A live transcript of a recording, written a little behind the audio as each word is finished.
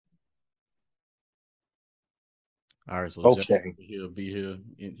All right, so Jackson Okay. he'll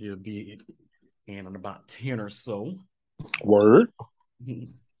be in about 10 or so. Word.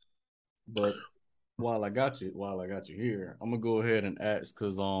 But while I got you here, I'm gonna go ahead and ask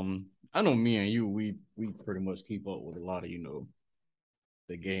because I know me and you we pretty much keep up with a lot of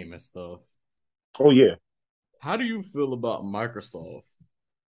the game and stuff. Oh yeah. How do you feel about Microsoft?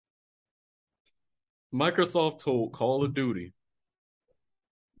 Microsoft told Call of Duty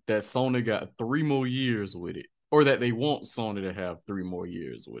that Sony got 3 more years with it, or that they want Sony to have 3 more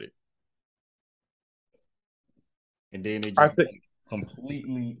years with it, and then I think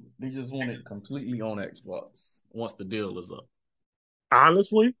they just want it completely on Xbox once the deal is up.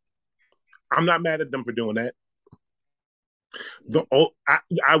 honestly, I'm not mad at them for doing that.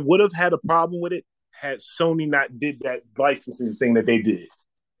 I would have had a problem with it had Sony not did that licensing thing that they did.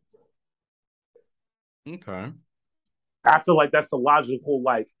 Okay. I feel like that's the logical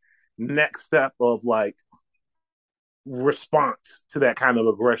next step of response to that kind of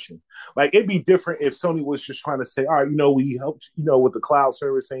aggression. Like it'd be different if Sony was just trying to say, all right, we helped, with the cloud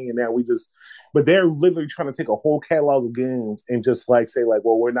servicing and now we just, but they're literally trying to take a whole catalog of games and just say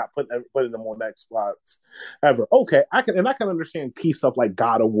well, we're not putting them on Xbox ever. Okay, I can understand key stuff like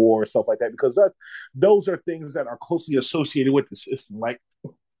God of War, stuff like that, because those are things that are closely associated with the system. Like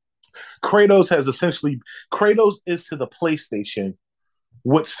Kratos is to the PlayStation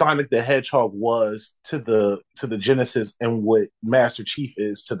what Sonic the Hedgehog was to the Genesis and what Master Chief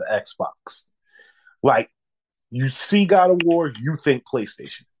is to the Xbox. Like you see God of War, you think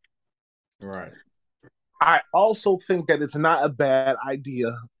PlayStation. Right. I also think that it's not a bad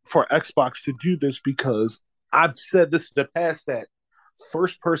idea for Xbox to do this because I've said this in the past that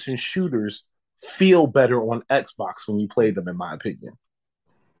first person shooters feel better on Xbox when you play them, in my opinion.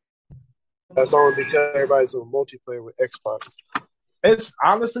 That's only because everybody's on multiplayer with Xbox. It's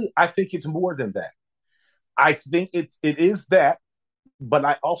honestly, I think it's more than that. I think it is that, but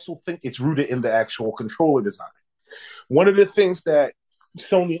I also think it's rooted in the actual controller design. One of the things that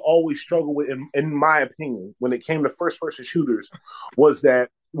Sony always struggled with, in my opinion, when it came to first person shooters, was that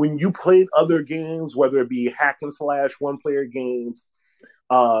when you played other games, whether it be hack and slash, one player games,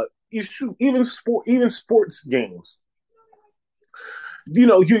 you shoot even sports games.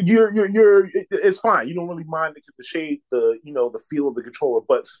 You're it's fine. You don't really mind the shape, the feel of the controller,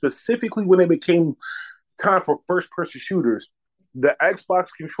 but specifically when it became time for first person shooters, the Xbox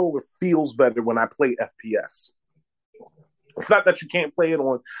controller feels better when I play FPS. It's not that you can't play it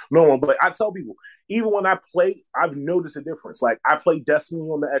on normal, but I tell people, even when I play, I've noticed a difference. Like I play Destiny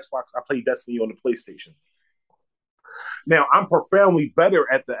on the Xbox, I play Destiny on the PlayStation. Now I'm profoundly better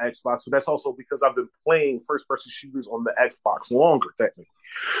at the Xbox, but that's also because I've been playing first person shooters on the Xbox longer, technically.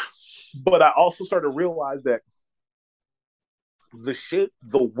 But I also started to realize that the shape,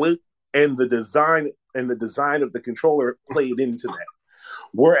 the width, and the design of the controller played into that.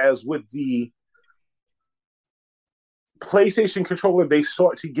 Whereas with the PlayStation controller, they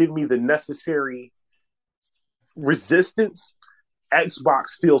sought to give me the necessary resistance.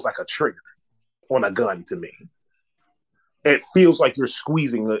 Xbox feels like a trigger on a gun to me. It feels like you're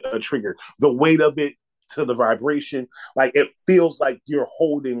squeezing a trigger. The weight of it to the vibration, like it feels like you're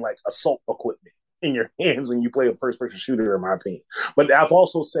holding like assault equipment in your hands when you play a first person shooter, in my opinion. But I've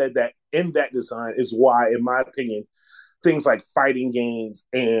also said that in that design is why, in my opinion, things like fighting games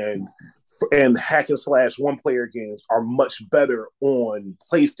and hack and slash one player games are much better on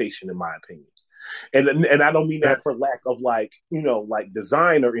PlayStation, in my opinion. And I don't mean that for lack of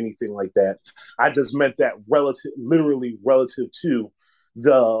design or anything like that. I just meant that literally relative to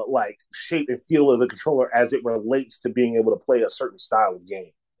the shape and feel of the controller as it relates to being able to play a certain style of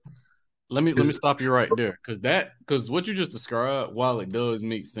game. Let me stop you right there because what you just described, while it does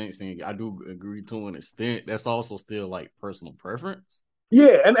make sense and I do agree to an extent, that's also still like personal preference.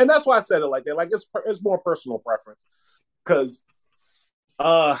 Yeah, and that's why I said it like that. Like it's more personal preference because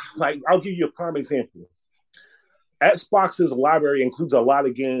I'll give you a prime example. Xbox's library includes a lot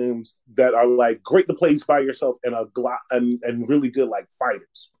of games that are like great to play by yourself and really good like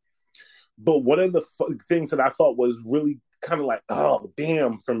fighters. But one of the things that I thought was really kind of like, oh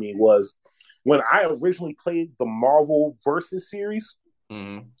damn, for me was when I originally played the Marvel Versus series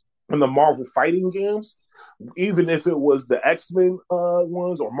mm-hmm. and the Marvel fighting games, even if it was the X-Men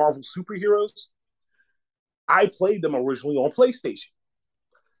ones or Marvel superheroes, I played them originally on PlayStation.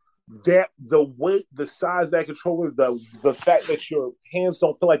 That the weight, the size of that controller, the fact that your hands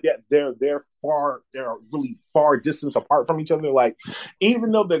don't feel like that, they're really far distance apart from each other. Like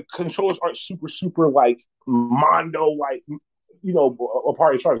even though the controllers aren't super like Mondo like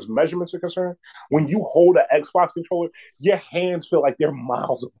as far as measurements are concerned, when you hold an Xbox controller, your hands feel like they're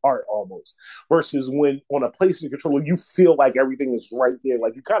miles apart almost. Versus when on a PlayStation controller, you feel like everything is right there.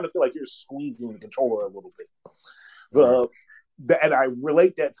 Like you kind of feel like you're squeezing the controller a little bit. And I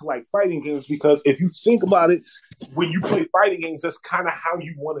relate that to like fighting games because if you think about it, when you play fighting games, that's kind of how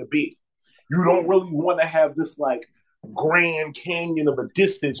you want to be. You don't really want to have this like Grand Canyon of a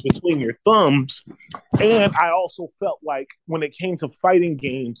distance between your thumbs. And I also felt like when it came to fighting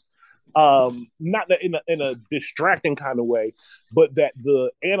games, not in a distracting kind of way, but that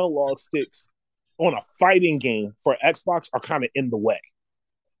the analog sticks on a fighting game for Xbox are kind of in the way.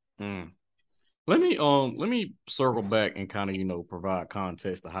 Let me circle back and kind of provide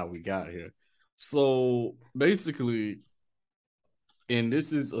context to how we got here. So basically, and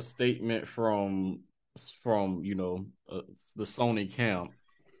this is a statement from the Sony camp,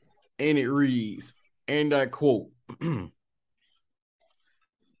 and it reads, and I quote,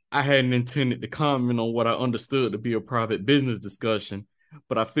 I hadn't intended to comment on what I understood to be a private business discussion,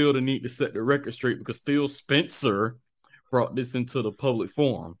 but I feel the need to set the record straight because Phil Spencer brought this into the public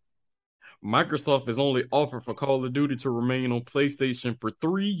forum. Microsoft has only offered for Call of Duty to remain on PlayStation for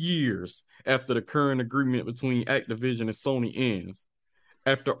 3 years after the current agreement between Activision and Sony ends.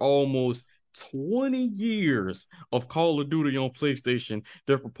 After almost 20 years of Call of Duty on PlayStation,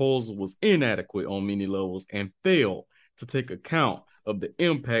 their proposal was inadequate on many levels and failed to take account of the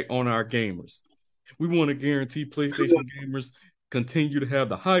impact on our gamers. We want to guarantee PlayStation gamers continue to have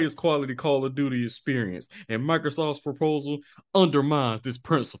the highest quality Call of Duty experience, and Microsoft's proposal undermines this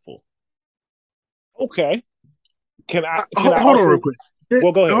principle. Okay. Can I hold on real quick?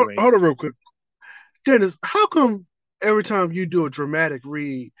 Well, go ahead. Hold on real quick. Dennis, how come every time you do a dramatic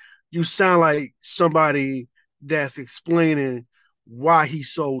read, you sound like somebody that's explaining why he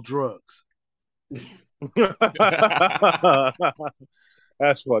sold drugs? That's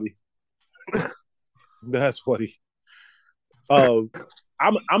funny. That's funny. I'm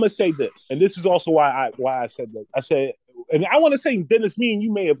gonna say this, and this is also why I said that. I said, and I want to say, Dennis, me and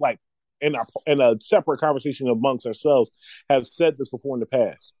you may have like in a separate conversation amongst ourselves have said this before in the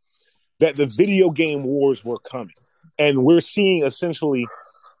past, that the video game wars were coming, and we're seeing essentially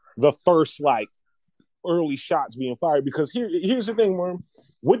the first like early shots being fired. Because here's the thing, Worm.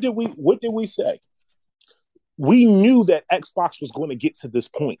 What did we say? We knew that Xbox was going to get to this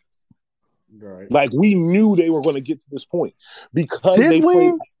point. Right. Like we knew they were going to get to this point because they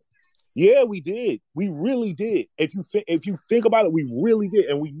played. Yeah, we did. We really did. If you think about it, we really did,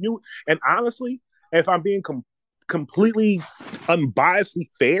 and we knew. And honestly, if I'm being completely unbiasedly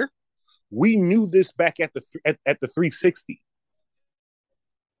fair, we knew this back at the 360.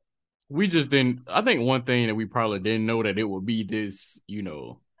 We just didn't. I think one thing that we probably didn't know that it would be this,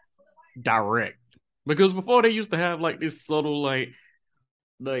 direct. Because before they used to have like this subtle, Yeah.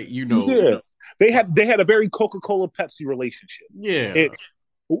 They had a very Coca-Cola Pepsi relationship. Yeah. It's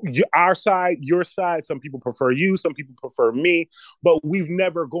our side, your side. Some people prefer you, some people prefer me, but we've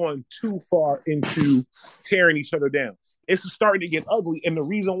never gone too far into tearing each other down. It's starting to get ugly. And the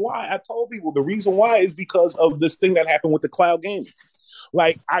reason why, I told people, the reason why is because of this thing that happened with the cloud gaming.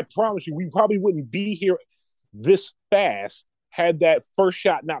 Like, I promise you, we probably wouldn't be here this fast had that first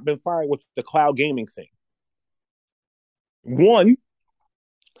shot not been fired with the cloud gaming thing. One,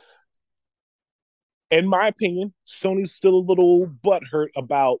 in my opinion, Sony's still a little butthurt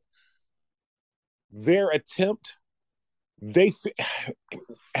about their attempt.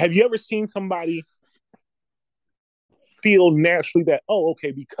 Have you ever seen somebody feel naturally that, oh,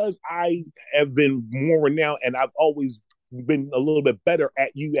 okay, because I have been more renowned and I've always been a little bit better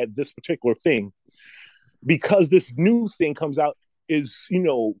at you at this particular thing, because this new thing comes out is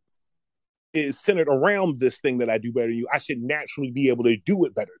centered around this thing that I do better than you, I should naturally be able to do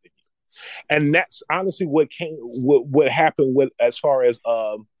it better than you. And that's honestly what happened with as far as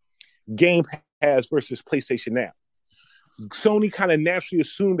Game Pass versus PlayStation Now. Sony kind of naturally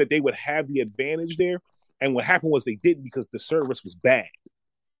assumed that they would have the advantage there, and what happened was they didn't, because the service was bad.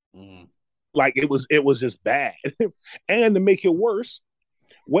 Like it was just bad. And to make it worse,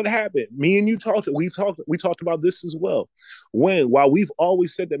 what happened? Me and you we talked about this as well. While we've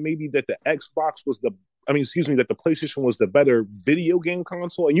always said that maybe that the Xbox was that the PlayStation was the better video game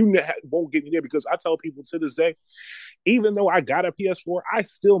console, and you won't get me there, because I tell people to this day, even though I got a PS4, I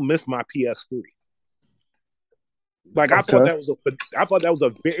still miss my PS3. Like, okay. I thought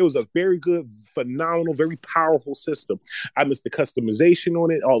it was a very good, phenomenal, very powerful system. I missed the customization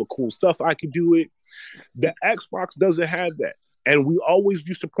on it, all the cool stuff I could do it. The Xbox doesn't have that. And we always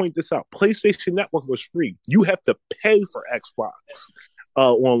used to point this out. PlayStation Network was free. You have to pay for Xbox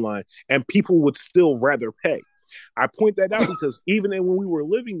online, and people would still rather pay. I point that out because even when we were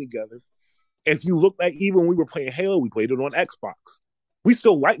living together, if you look like even when we were playing Halo, we played it on Xbox. We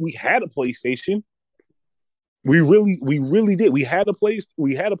had a PlayStation. We really did. We had a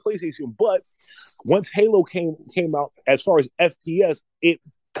PlayStation, but once Halo came out, as far as FPS, it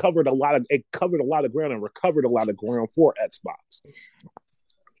covered a lot of ground and recovered a lot of ground for Xbox.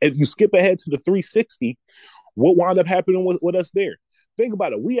 If you skip ahead to the 360, what wound up happening with us there? Think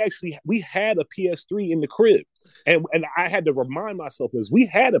about it. We had a PS3 in the crib, and I had to remind myself this: we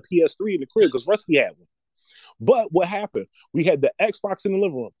had a PS3 in the crib because Rusty had one. But what happened? We had the Xbox in the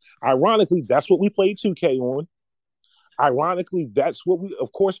living room. Ironically, that's what we played 2K on. Ironically, that's what we,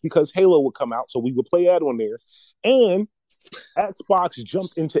 of course, because Halo would come out, so we would play that on there. And Xbox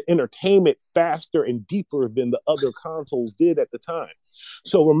jumped into entertainment faster and deeper than the other consoles did at the time.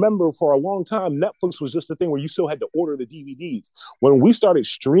 So remember, for a long time, Netflix was just a thing where you still had to order the DVDs. When we started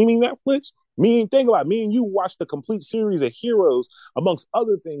streaming Netflix, me and you watched the complete series of Heroes, amongst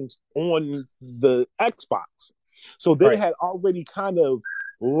other things, on the Xbox. So they had already kind of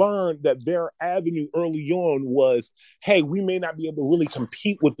learned that their avenue early on was, hey, we may not be able to really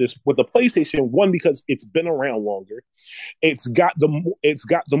compete with the PlayStation. One, because it's been around longer, it's got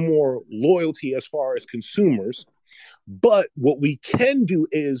the more loyalty as far as consumers. But what we can do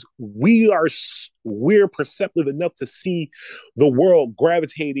is we're perceptive enough to see the world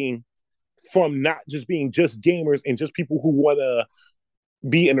gravitating from not just being just gamers and just people who want to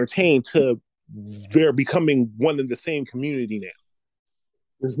be entertained to they're becoming one in the same community now.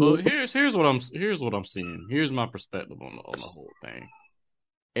 Well, here's what I'm seeing. Here's my perspective on the whole thing,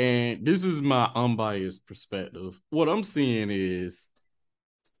 and this is my unbiased perspective. What I'm seeing is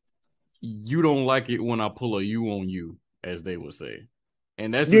you don't like it when I pull a you on you, as they would say,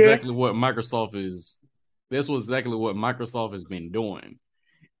 and that's exactly what Microsoft is. That's exactly what Microsoft has been doing,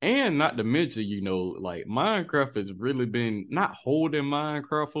 and not to mention, like Minecraft has really been not holding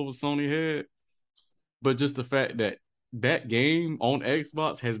Minecraft over Sony head, but just the fact that game on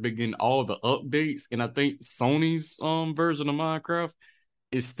Xbox has been getting all the updates, and I think Sony's version of Minecraft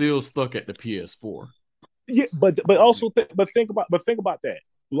is still stuck at the PS4. Yeah, but think about that.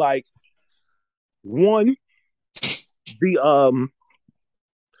 Like, one, the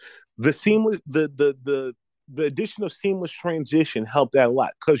seamless the addition of seamless transition helped that a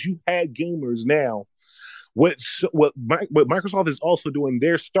lot because you had gamers now. What Microsoft is also doing,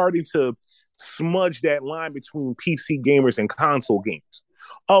 they're starting to smudge that line between PC gamers and console gamers.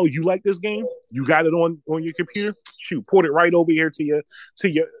 Oh, you like this game? You got it on your computer? Shoot, port it right over here to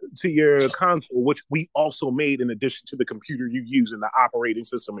your console, which we also made in addition to the computer you use and the operating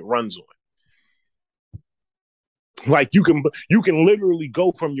system it runs on. Like you can literally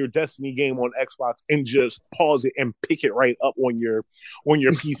go from your Destiny game on Xbox and just pause it and pick it right up on your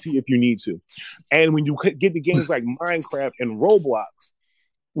PC if you need to. And when you get to games like Minecraft and Roblox,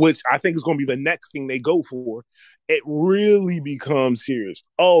 which I think is going to be the next thing they go for, it really becomes serious.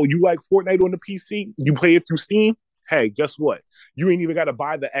 Oh, you like Fortnite on the PC? You play it through Steam? Hey, guess what? You ain't even got to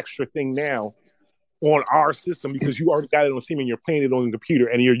buy the extra thing now on our system because you already got it on Steam and you're playing it on the computer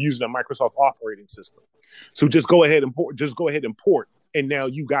and you're using a Microsoft operating system. So just go ahead and port. And now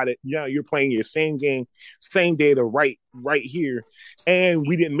you got it. Now you're playing your same game, same data right here. And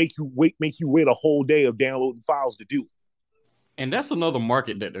we didn't make you wait a whole day of downloading files to do it. And that's another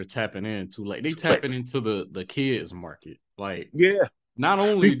market that they're tapping into. Like they tapping into the kids market. Like, yeah. Not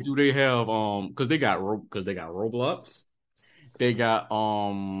only do they have because they got Roblox, they got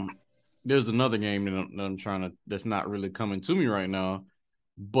there's another game that I'm trying to that's not really coming to me right now,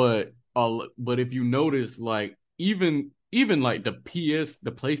 but if you notice, like even like the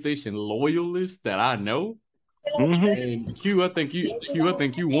PlayStation loyalists that I know, and Q, I think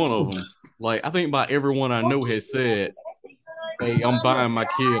you one of them. Like I think about everyone I know has said, "Hey, I'm buying my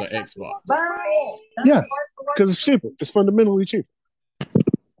kid an Xbox." Yeah, because it's cheaper. It's fundamentally cheaper.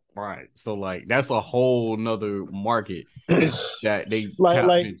 Right. So like that's a whole nother market that they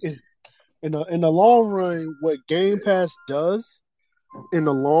in the long run, what Game Pass does in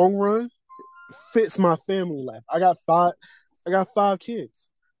the long run fits my family life. I got five kids.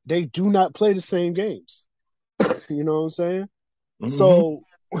 They do not play the same games. You know what I'm saying? Mm-hmm. So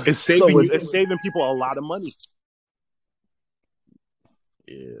it's saving people a lot of money.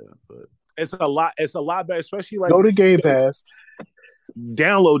 Yeah, but it's a lot better, especially like go to Game Pass.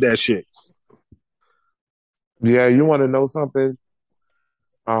 Download that shit. Yeah, you want to know something?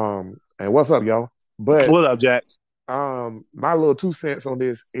 And what's up, y'all? But what up, Jack? My little 2 cents on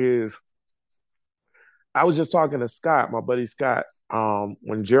this is I was just talking to Scott, my buddy Scott,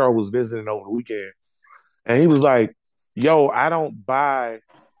 when Gerald was visiting over the weekend, and he was like, "Yo, I don't buy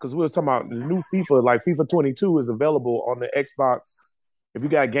because we was talking about the new FIFA, like FIFA 22 is available on the Xbox. If you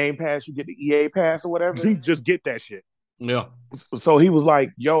got Game Pass, you get the EA Pass or whatever. You just get that shit. Yeah. So he was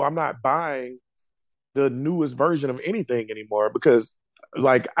like, "Yo, I'm not buying the newest version of anything anymore because,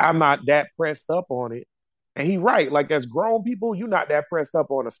 like, I'm not that pressed up on it." And he right, like as grown people, you're not that pressed up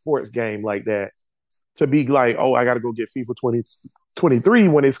on a sports game like that to be like, "Oh, I got to go get FIFA 2023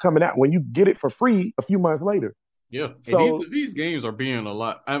 when it's coming out." When you get it for free a few months later. Yeah. And So these games are being a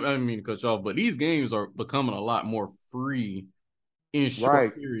lot. I mean to cut you off, but these games are becoming a lot more free in short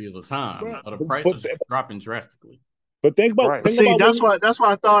right, periods of time. Right. The But, prices are dropping drastically. but right, But think see, about when that's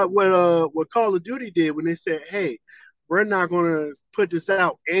why I thought what Call of Duty did when they said, "Hey, we're not going to put this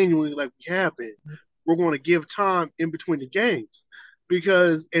out annually like we have been. We're going to give time in between the games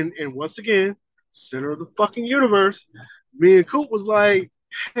because and once again, center of the fucking universe, me and Coop was like,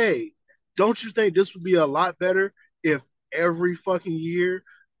 hey, don't you think this would be a lot better if every fucking year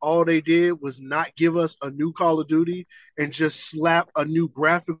all they did was not give us a new Call of Duty and just slap a new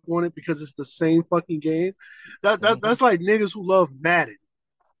graphic on it because it's the same fucking game? That's like niggas who love Madden.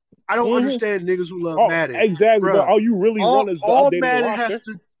 I don't Mhm. understand niggas who love Oh, Madden, exactly, bro. bro. All you really want is the All updated Madden has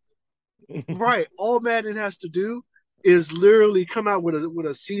roster. to right. All Madden has to do is literally come out with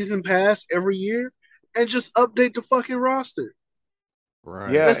a season pass every year and just update the fucking roster.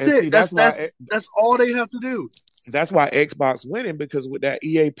 Right. yeah, That's and see it. That's all they have to do. that's why Xbox winning because with that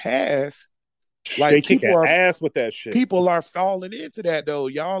EA Pass, They like kicking ass with that shit. people are falling into that though,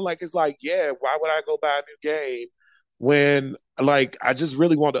 y'all. Like it's like, yeah, why would I go buy a new game when like I just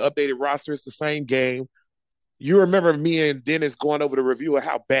really want the updated roster? It's the same game. You remember me and Dennis going over the review of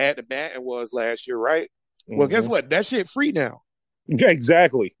how bad the Madden was last year, right? Well, guess Mhm. what? That shit free now. Yeah,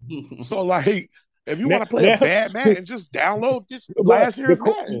 exactly. So like, if you Now, want to play a now bad Madden, just download this bro, last year's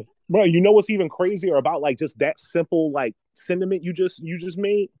Madden. bro, you know what's even crazier about like just that simple like sentiment you just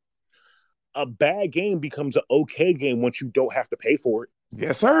made? A bad game becomes an okay game once you don't have to pay for it.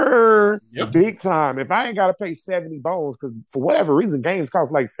 Yes, sir. Yep. Big time. If I ain't got to pay 70 bones, because for whatever reason, games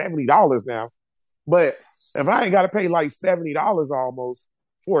cost like $70 now. But if I ain't got to pay like $70 almost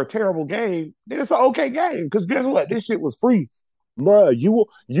for a terrible game, then it's an okay game. Because guess what? This shit was free. Bruh, you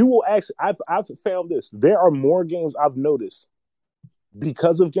will actually I've found this. There are more games I've noticed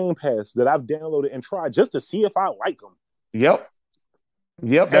because of Game Pass that I've downloaded and tried just to see if I like them Yep.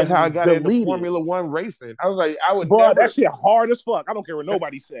 Yep. That's how I and got into deleted. Formula One racing. I was like, I would Bruh, never. that shit hard as fuck. I don't care what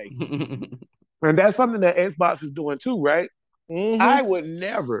nobody say. And that's something that Xbox is doing too, right? Mm-hmm. I would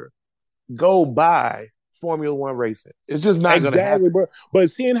never go buy Formula One racing. It's just not going to Exactly, happen. bro.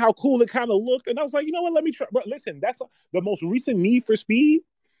 But seeing how cool it kind of looked, and I was like, you know what? Let me try. But listen, that's the most recent Need for Speed.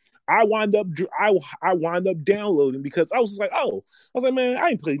 I wind up downloading because I was just like, oh, I was like, man, I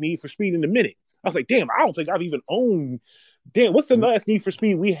ain't played Need for Speed in a minute. I was like, damn, I don't think I've even owned. Damn, what's the last Need for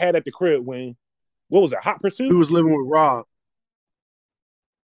Speed we had at the crib? When what was it? Hot We Pursuit? was living with Rob.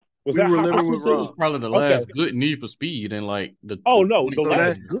 Was We that were Hot living Hot with Pursuit? Pursuit was Rob. probably the Okay. last good Need for Speed in like Oh the no, the 2010s.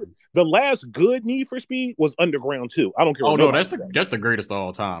 last good, the last good Need for Speed was Underground 2. I don't care Oh what no, nobody that's says. the greatest of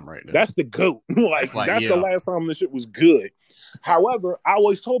all time right there. That's the goat. That's like that's the yeah. last time this shit was good. However, I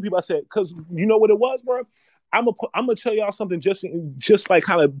always told people, I said, because you know what it was, bro. I'm gonna tell y'all something just like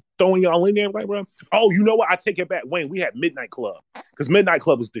kind of throwing y'all in there, like, bro. Oh, you know what? I take it back. Wayne, we had Midnight Club because Midnight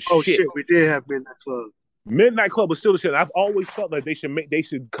Club was the Oh shit. shit, we did have Midnight Club. Midnight Club was still the shit. I've always felt like they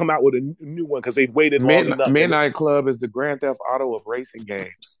should come out with a new one because they waited long enough. Midnight Club is the Grand Theft Auto of racing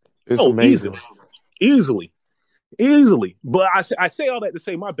games. It's Oh, amazing. easily. But I say all that to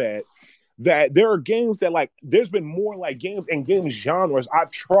say my bad. That there are games that like there's been more like games and game genres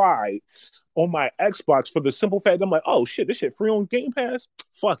I've tried on my Xbox for the simple fact that I'm like, oh shit, this shit free on Game Pass.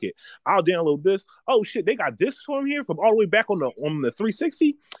 Fuck it, I'll download this. Oh shit, they got this from here from all the way back on the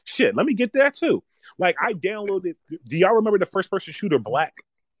 360. Shit, let me get that too. Like I downloaded. Do y'all remember the first person shooter Black?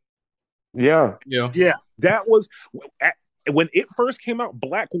 Yeah. Yeah. That was when it first came out.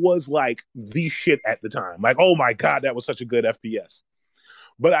 Black was like the shit at the time. Like, oh my god, that was such a good FPS.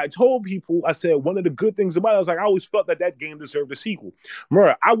 But I told people, I said, one of the good things about it, I was like, I always felt that game deserved a sequel.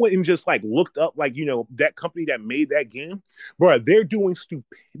 Bro, I went and just like looked up, like, you know, that company that made that game. Bro, they're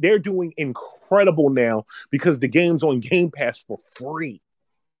doing incredible now because the game's on Game Pass for free.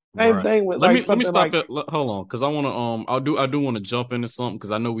 Same Right. thing with Let like me stop like it. Hold on, because I want to I do want to jump into something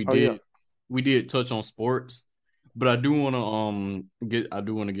because I know we did touch on sports, but I do want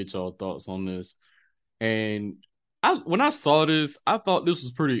to get y'all thoughts on this. And when I saw this, I thought this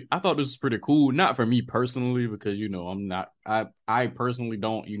was pretty cool. Not for me personally, because you know I personally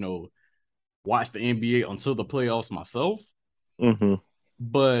don't watch the NBA until the playoffs myself. Mm-hmm.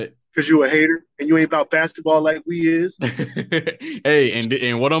 But because you a hater and you ain't about basketball like we is. Hey,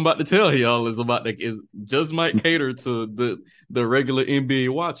 and what I'm about to tell y'all is just might cater to the regular NBA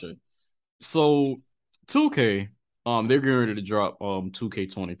watcher. So 2K, they're getting ready to drop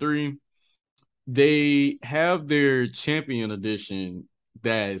 2K23. They have their champion edition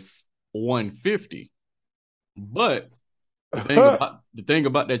that's 150. But the thing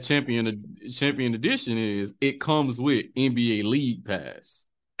about that champion edition is it comes with NBA League Pass.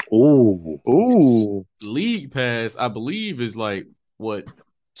 Ooh. League Pass, I believe, is like what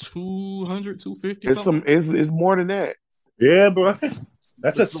 200, 250 It's something. it's more than that. Yeah, bro.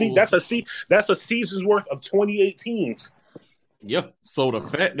 That's a season's worth of 28 teams. Yeah. So the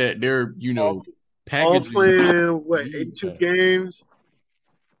fact that they're All packaging playing what League 82 Pass. games.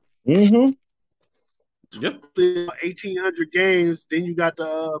 Mm-hmm. Yep. 1,800 games. Then you got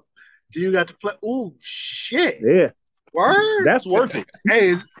to play. Ooh, shit! Yeah, Word. that's worth it.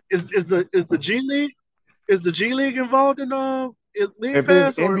 Hey, is the G League involved in League If it's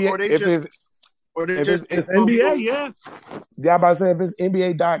Pass NBA, or they if just it's or they if just It's NBA, yeah. yeah, I'm about to say if it's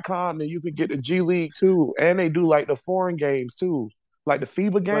NBA.com, then you can get the G League too, and they do like the foreign games too, like the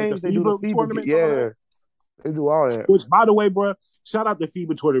FIBA Like the games. They do the FIBA FIBA, tournaments, all yeah, that. they do all that. Which, by the way, bro, shout out the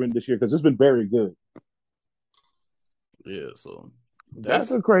FIBA tournament this year because it's been very good. Yeah. So That's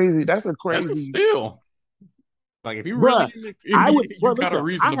that's a crazy. steal. Like if you really Bruh, in the I NBA, would, you bro. got a Listen,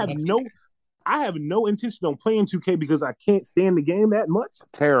 reason to buy 2K. I have no intention on playing 2K because I can't stand the game that much.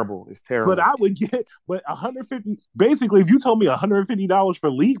 Terrible. It's But terrible. I would get, but 150. Basically, if you told me $150 for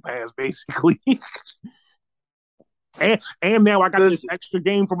League Pass, basically, and now I got this extra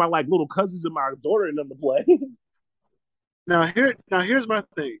game for my like little cousins and my daughter and them to play. Here's my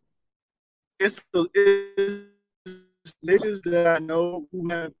thing. It's niggas that I know who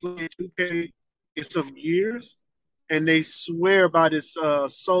have played 2K in some years, and they swear by this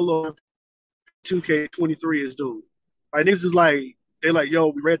solo 2K23 is doing. Like niggas is like they're like, yo,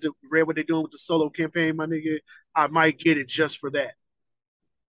 we read what they're doing with the solo campaign, my nigga. I might get it just for that.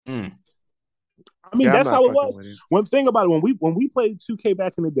 Mm. I mean, Yeah, I'm that's not how it fucking was. with it. One thing about it, when we played 2K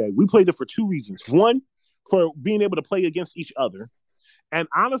back in the day, we played it for two reasons. One, for being able to play against each other, and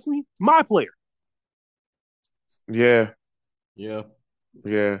honestly, my player. Yeah, Yeah.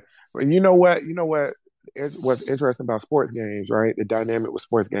 yeah. And you know what? What's interesting about sports games, right? The dynamic with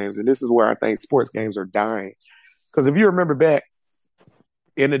sports games, and this is where I think sports games are dying. Because if you remember back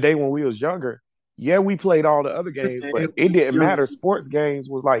in the day when we was younger, yeah, we played all the other games, but it didn't matter. Sports games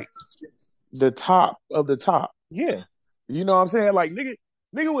was like the top of the top. Yeah. You know what I'm saying? Like nigga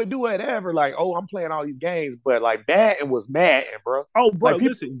would do whatever. Like, oh, I'm playing all these games, but like Madden was Madden, bro. Oh, bro, Like people,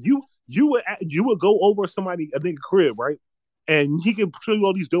 listen, you would go over somebody I think crib, right? And he could show you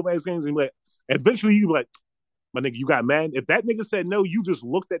all these dope ass games and be like, eventually you be like, my nigga, you got mad. If that nigga said no, you just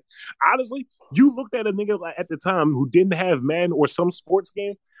looked at honestly, you looked at a nigga like, at the time who didn't have Madden or some sports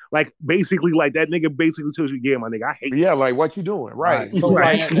game. Like basically, like that nigga basically tells you, yeah, my nigga, I hate yeah, this. like what you doing, right? Right. So You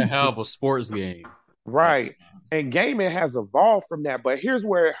Right. had to have a sports game. right, and gaming has evolved from that. But here's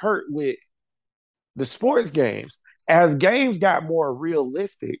where it hurt with the sports games. As games got more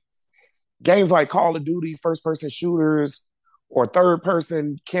realistic, games like Call of Duty, first person shooters, or third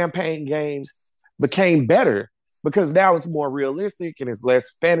person campaign games became better because now it's more realistic and it's less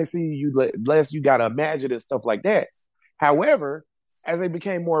fantasy. Less you got to imagine and stuff like that. However, as they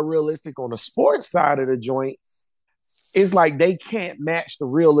became more realistic on the sports side of the joint, it's like they can't match the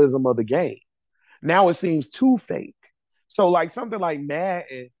realism of the game. Now it seems too fake. So like something like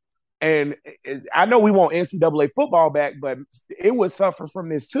Madden, and I know we want NCAA football back, but it would suffer from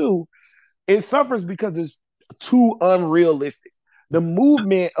this too. It suffers because it's too unrealistic. The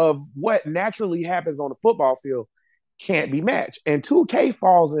movement of what naturally happens on the football field can't be matched. And 2K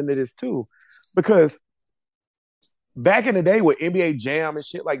falls into this too. Because back in the day with NBA Jam and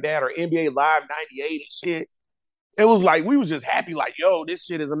shit like that, or NBA Live 98 and shit, it was like we was just happy, like, yo, this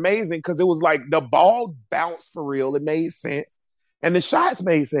shit is amazing. Because it was like the ball bounced for real. It made sense. And the shots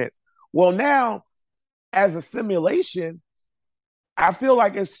made sense. Well, now, as a simulation, I feel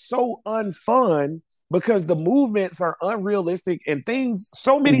like it's so unfun because the movements are unrealistic and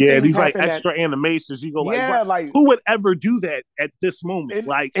so many Yeah, things these like happen that, extra animations. You go like, yeah, what? like, Who would ever do that at this moment?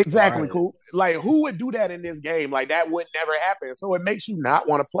 Like, exactly, Right. cool. Like, who would do that in this game? Like, that would never happen. So it makes you not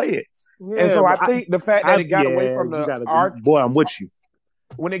want to play it. yeah, And so I but think the fact that it got away from you the gotta, arc, boy, I'm with you.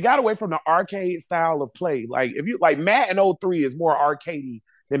 when it got away from the arcade style of play, like if you like Madden 03 is more arcadey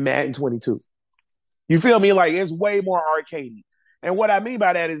than Madden 22. You feel me? Like it's way more arcadey. And what I mean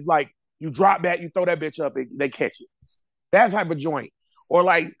by that is like you drop back, you throw that bitch up, and they catch it. That type of joint. Or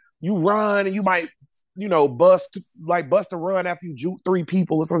like you run and you might bust a run after you juke 3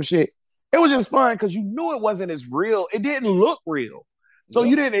 people or some shit. It was just fun because you knew it wasn't as real. It didn't look real. So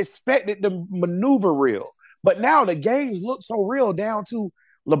you didn't expect it to maneuver real. But now the games look so real down to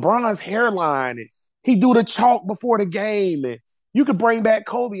LeBron's hairline, and he do the chalk before the game, and you could bring back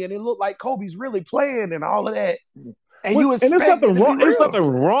Kobe and it looked like Kobe's really playing and all of that. And you expect there's nothing wrong. There's nothing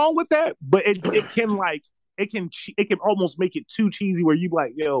wrong with that, but it can almost make it too cheesy where you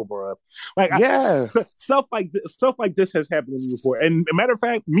like, yo, bro, like stuff like this has happened to me before. And a matter of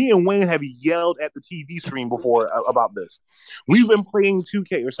fact, me and Wayne have yelled at the TV screen before about this. We've been playing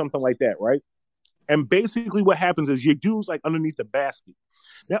 2K or something like that, right? And basically, what happens is your dude's like underneath the basket.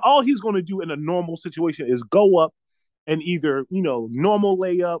 Now, all he's going to do in a normal situation is go up and either normal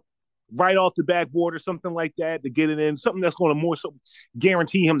layup, right off the backboard or something like that to get it in, something that's going to more so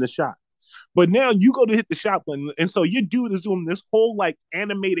guarantee him the shot. But now you go to hit the shot button, and so your dude is doing this whole like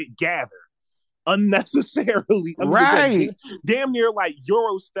animated gather unnecessarily, right? Damn near like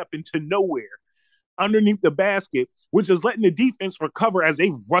Euro stepping to nowhere underneath the basket, which is letting the defense recover as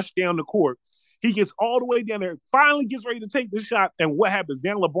they rush down the court. He gets all the way down there, finally gets ready to take the shot, and what happens?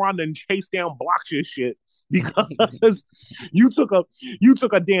 Then LeBron then chase down, blocks your shit. Because you took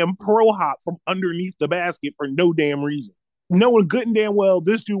a damn pro hop from underneath the basket for no damn reason, knowing good and damn well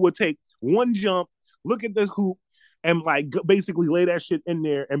this dude would take one jump, look at the hoop, and like basically lay that shit in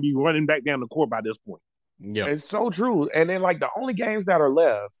there and be running back down the court by this point. Yeah, it's so true. And then like the only games that are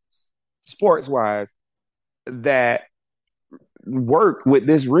left, sports wise, that work with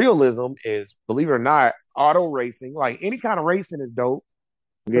this realism is, believe it or not, auto racing. Like any kind of racing is dope.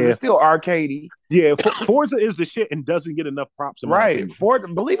 Yeah, it's still arcadey. Yeah, Forza is the shit and doesn't get enough props. Right.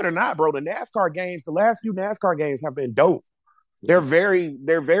 Believe it or not, bro, the NASCAR games, the last few NASCAR games have been dope. They're very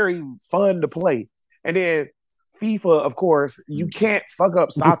fun to play. And then FIFA, of course, you can't fuck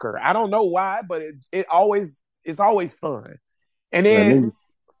up soccer. I don't know why, but it's always fun. And then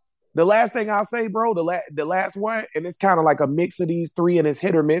the last thing I'll say, bro, the last one, and it's kind of like a mix of these three, and it's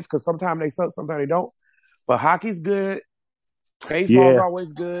hit or miss because sometimes they suck, sometimes they don't. But hockey's good. Baseball's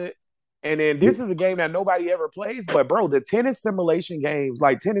always good. And then this is a game that nobody ever plays. But, bro, the tennis simulation games,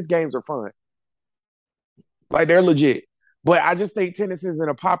 like tennis games are fun. Like, they're legit. But I just think tennis isn't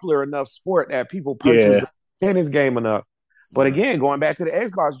a popular enough sport that people purchase the tennis game enough. But, again, going back to the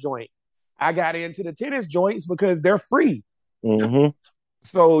Xbox joint, I got into the tennis joints because they're free. Mm-hmm.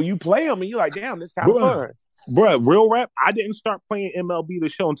 So you play them and you're like, damn, this kind of fun. Bro, real rap, I didn't start playing MLB The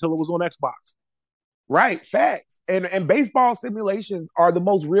Show until it was on Xbox. Right, facts. And baseball simulations are the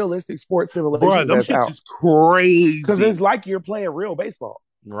most realistic sports simulations. Bro, them shit is crazy. Because it's like you're playing real baseball.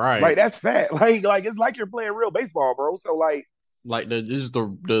 Right. Like, that's fact. Like it's like you're playing real baseball, bro. So, like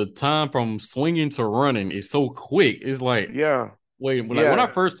the time from swinging to running is so quick. It's like, wait, when I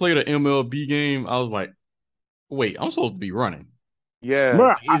first played an MLB game, I was like, wait, I'm supposed to be running. Yeah.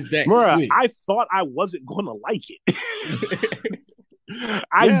 Bruh, I thought I wasn't going to like it.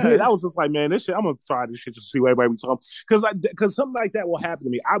 I did. I was just like, man, this shit, I'm going to try this shit just to see what everybody be talking. Because something like that will happen to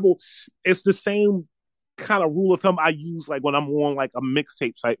me. It's the same kind of rule of thumb I use like when I'm on like a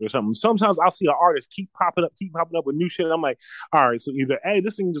mixtape site or something. Sometimes I'll see an artist keep popping up with new shit. And I'm like, all right, so either A,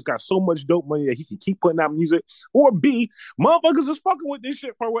 this thing just got so much dope money that he can keep putting out music, or B, motherfuckers is fucking with this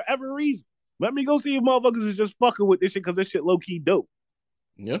shit for whatever reason. Let me go see if motherfuckers is just fucking with this shit because this shit low key dope.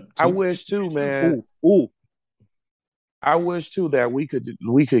 Yep. I wish too, man. Ooh. I wish too that we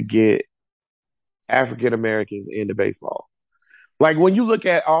could get African Americans into baseball. Like when you look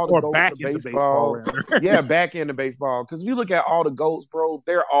at all the goats back of into baseball, back into baseball. Because if you look at all the goats, bro,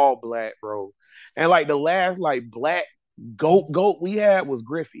 they're all black, bro. And like the last like black goat we had was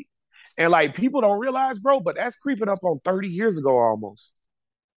Griffey. And like people don't realize, bro, but that's creeping up on 30 years ago almost.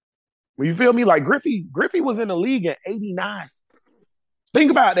 You feel me? Like Griffey was in the league in '89. Think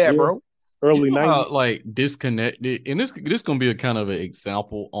about that, bro. Early 90s. Like disconnected, and this gonna be a kind of an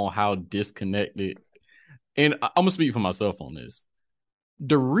example on how disconnected. And I'm gonna speak for myself on this.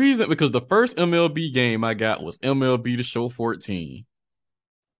 The reason, because the first MLB game I got was MLB The Show 14,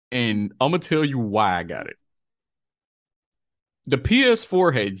 and I'm gonna tell you why I got it. The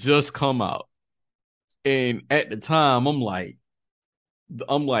PS4 had just come out, and at the time, I'm like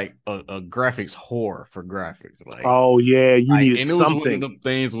a graphics whore for graphics. Like, oh yeah, you needed and it was something. One of them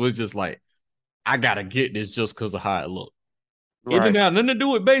things was just like, I gotta get this just because of how it looked. Right. It didn't have nothing to do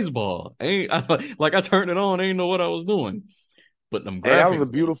with baseball. I turned it on, I didn't know what I was doing. But them graphics, that was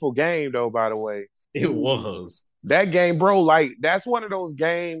a beautiful game, though. By the way, it was that game, bro. Like that's one of those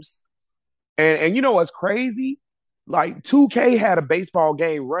games. And you know what's crazy? Like 2K had a baseball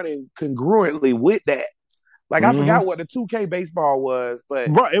game running congruently with that. Like I forgot what the 2K baseball was,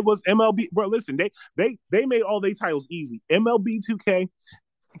 but bro, it was MLB. Bro, listen, they made all their titles easy. MLB 2K.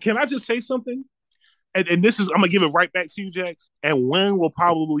 Can I just say something? And this is I'm gonna give it right back to you, Jax. And Wayne will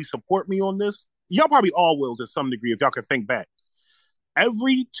probably support me on this. Y'all probably all will to some degree if y'all can think back.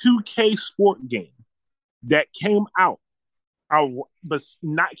 Every 2K sport game that came out, but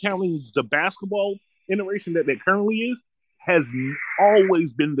not counting the basketball iteration that currently is, has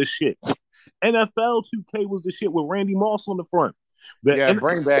always been the shit. NFL 2K was the shit with Randy Moss on the front.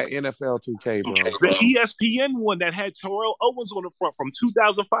 Bring back NFL 2K, bro. The ESPN one that had Terrell Owens on the front from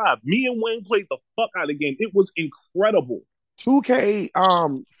 2005. Me and Wayne played the fuck out of the game. It was incredible. 2K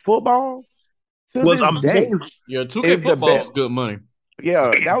football was amazing. Yeah, 2K football was good money.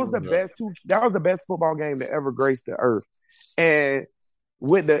 Yeah, that was the best. That was the best football game that ever graced the earth. And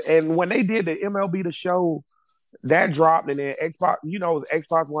when they did the MLB The Show, that dropped, and then Xbox, it was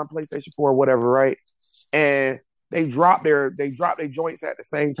Xbox One, PlayStation 4, whatever, right? And they dropped their joints at the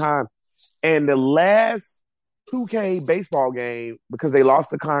same time. And the last 2K baseball game, because they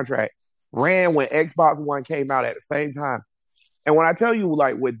lost the contract, ran when Xbox One came out at the same time. And when I tell you,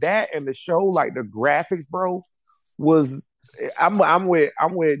 like, with that and the show, like, the graphics, bro, was I'm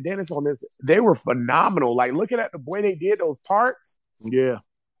with Dennis on this. They were phenomenal. Like, looking at the way they did those parts, yeah,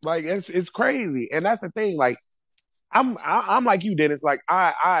 like it's crazy. And that's the thing. Like, I'm like you, Dennis. Like,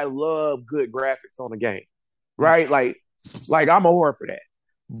 I love good graphics on the game, right? Like I'm a whore for that.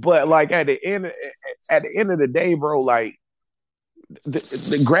 But like at the end of the day, bro, like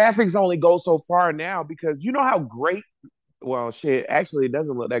the graphics only go so far now because you know how great. Well, shit, actually, it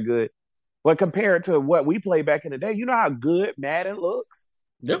doesn't look that good. But compared to what we played back in the day, you know how good Madden looks?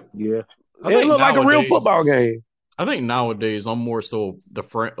 Yep. Yeah. It looked like a real football game. I think nowadays I'm more so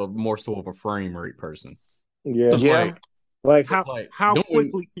of a frame rate person. Yeah. Yeah. Like how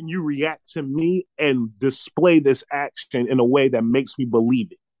quickly can you react to me and display this action in a way that makes me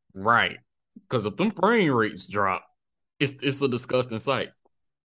believe it? Right. Because if them frame rates drop, it's a disgusting sight.